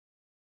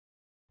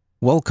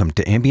Welcome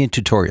to Ambient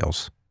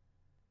Tutorials.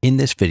 In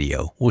this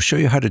video, we'll show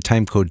you how to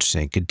timecode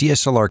sync a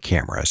DSLR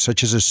camera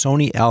such as a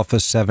Sony Alpha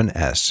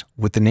 7S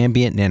with an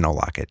ambient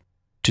NanoLockit.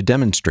 To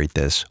demonstrate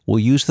this, we'll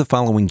use the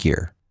following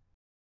gear: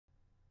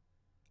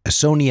 a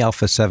Sony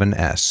Alpha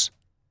 7S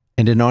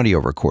and an audio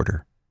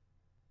recorder.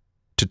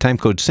 To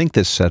timecode sync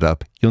this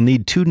setup, you'll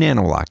need two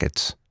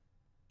NanoLockits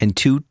and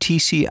two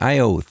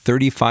TCIO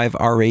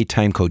 35RA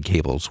timecode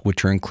cables,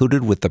 which are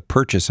included with the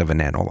purchase of a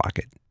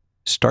NanoLockit.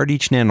 Start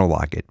each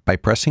NanoLockit by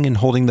pressing and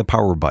holding the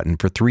power button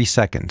for 3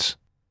 seconds.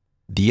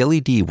 The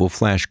LED will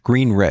flash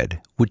green-red,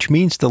 which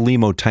means the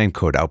LEMO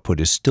timecode output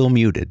is still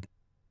muted.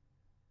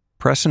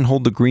 Press and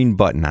hold the green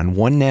button on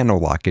one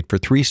NanoLockit for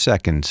 3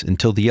 seconds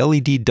until the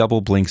LED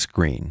double blinks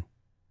green.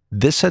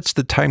 This sets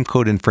the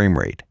timecode and frame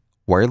rate,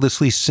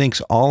 wirelessly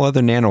syncs all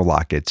other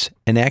NanoLockits,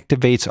 and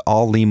activates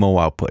all LEMO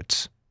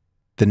outputs.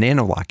 The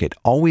NanoLockit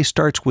always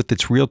starts with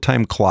its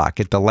real-time clock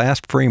at the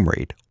last frame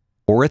rate,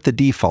 or at the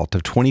default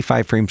of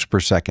 25 frames per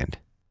second.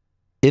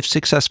 If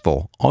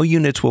successful, all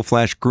units will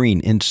flash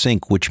green in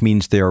sync, which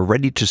means they are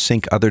ready to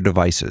sync other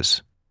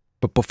devices.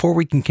 But before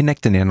we can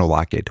connect the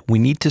NanoLockit, we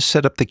need to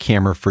set up the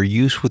camera for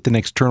use with an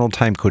external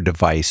timecode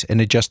device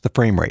and adjust the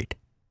frame rate.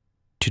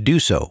 To do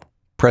so,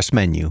 press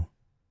Menu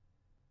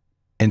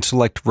and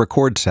select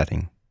Record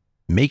Setting.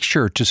 Make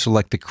sure to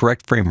select the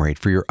correct frame rate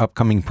for your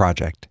upcoming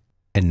project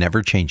and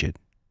never change it.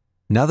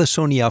 Now the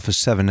Sony Alpha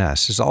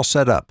 7S is all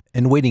set up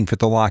and waiting for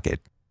the Lockit.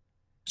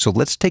 So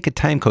let's take a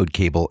timecode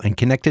cable and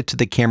connect it to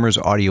the camera's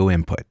audio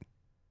input.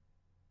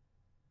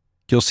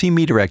 You'll see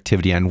meter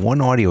activity on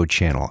one audio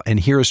channel and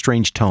hear a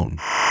strange tone.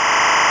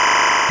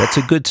 That's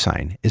a good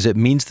sign, as it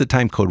means the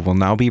timecode will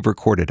now be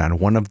recorded on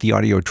one of the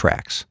audio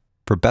tracks.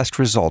 For best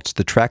results,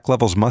 the track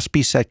levels must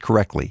be set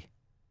correctly.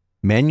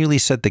 Manually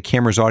set the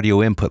camera's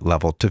audio input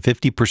level to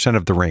 50%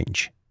 of the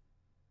range.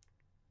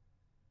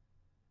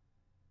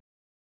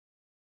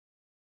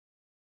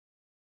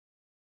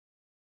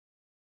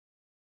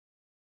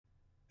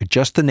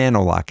 Adjust the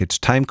NanoLockit's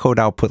timecode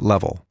output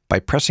level by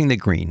pressing the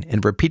green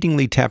and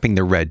repeatedly tapping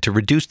the red to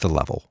reduce the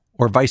level,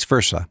 or vice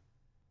versa.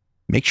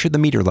 Make sure the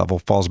meter level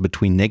falls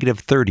between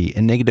 -30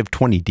 and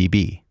 -20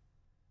 dB.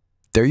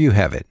 There you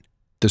have it.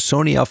 The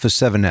Sony Alpha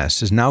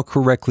 7S is now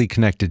correctly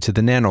connected to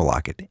the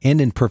NanoLockit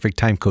and in perfect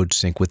timecode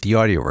sync with the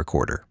audio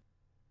recorder.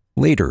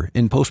 Later,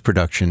 in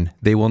post-production,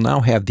 they will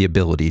now have the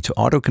ability to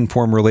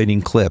auto-conform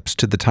relating clips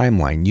to the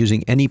timeline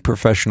using any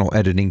professional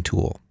editing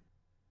tool.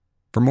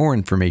 For more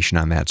information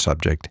on that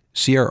subject,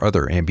 see our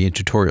other ambient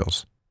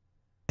tutorials.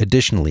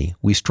 Additionally,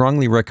 we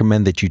strongly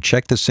recommend that you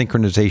check the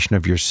synchronization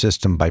of your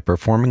system by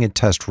performing a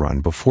test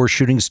run before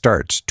shooting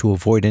starts to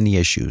avoid any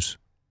issues.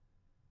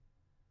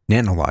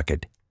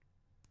 NanoLockit,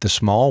 the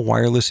small,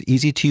 wireless,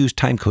 easy-to-use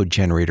timecode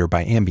generator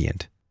by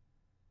Ambient.